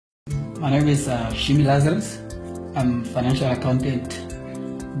My name is Shiimi Lazarus. I'm financial accountant,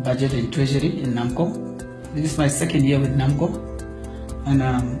 budget and treasury in Namcor. This is my second year with Namcor, and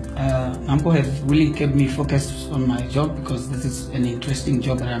Namcor has really kept me focused on my job because this is an interesting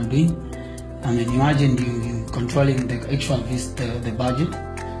job that I'm doing. I mean, imagine you controlling the actual the budget.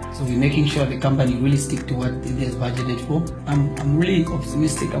 So we're making sure the company really stick to what it is budgeted for. I'm really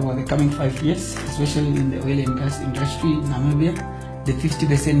optimistic about the coming 5 years, especially in the oil and gas industry in Namibia. The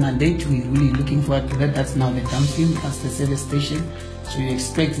 50% mandate, we're really looking forward to that. That's now the downstream, that's the service station. So we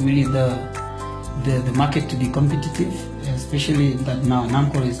expect really the market to be competitive, especially that now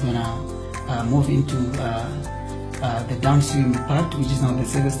Namcor is gonna move into the downstream part, which is now the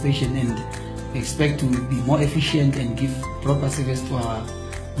service station, and we expect to be more efficient and give proper service to our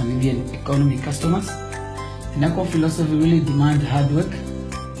Namibian economy customers. The Namcor philosophy really demands hard work.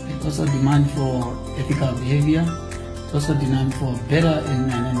 It also demands for ethical behavior. It also demands for better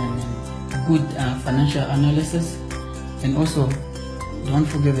and good financial analysis. And also, don't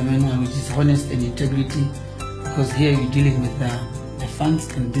forget the main one, which is honest and integrity, because here you're dealing with the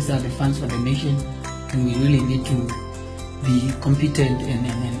funds, and these are the funds for the nation, and we really need to be competent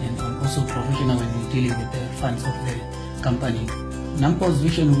and also professional when we're dealing with the funds of the company. Namcor's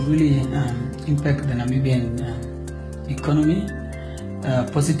vision will really impact the Namibian economy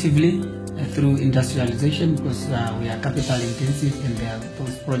positively through industrialization, because we are capital intensive, and there are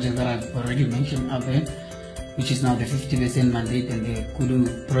those projects that I've already mentioned up there, which is now the 50% mandate and the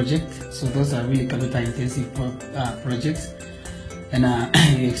Kudu project. So those are really capital intensive projects, and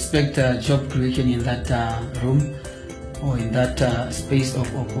you expect job creation in that room or in that space of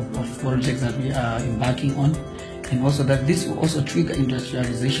projects that we are embarking on. And also that this will also trigger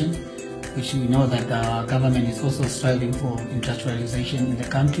industrialization, which we know that our government is also striving for industrialization in the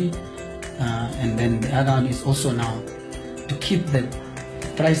country. And then the other one is also now to keep the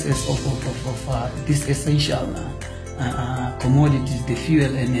prices of these essential commodities, the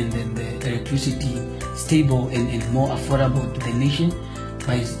fuel and the electricity, stable and more affordable to the nation.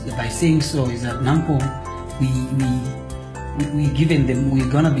 By saying so, is that Namcor, we're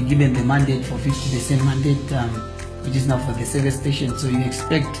gonna be given the mandate for 50% mandate, which is now for the service station. So you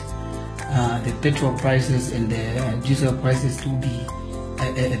expect the petrol prices and the diesel prices to be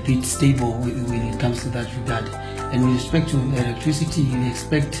a bit stable when it comes to that regard. And with respect to electricity, you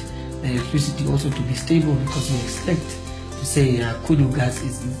expect the electricity also to be stable, because we expect to say Kudu gas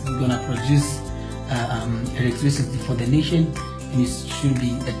is going to produce electricity for the nation, and it should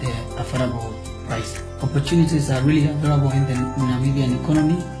be at the affordable price. Opportunities are really available in the Namibian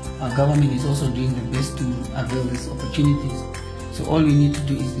economy. Our government is also doing the best to avail these opportunities. So all we need to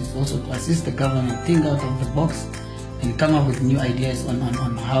do is also to assist the government, think out of the box, and come up with new ideas on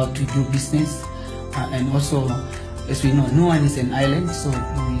how to do business. And also, as we know, no one is an island, so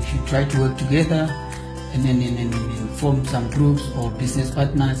we should try to work together and form some groups or business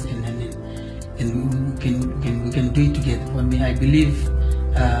partners, and we can do it together. For me, I believe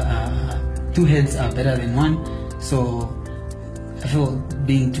two heads are better than one. So I feel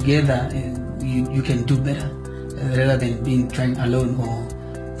being together, you can do better rather than trying alone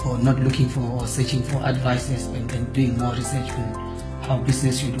or not looking for or searching for advices and doing more research on how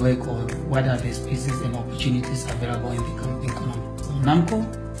business should work or what are the spaces and opportunities available in the economy. So Namcor,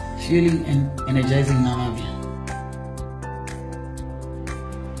 fueling and energizing Namibia.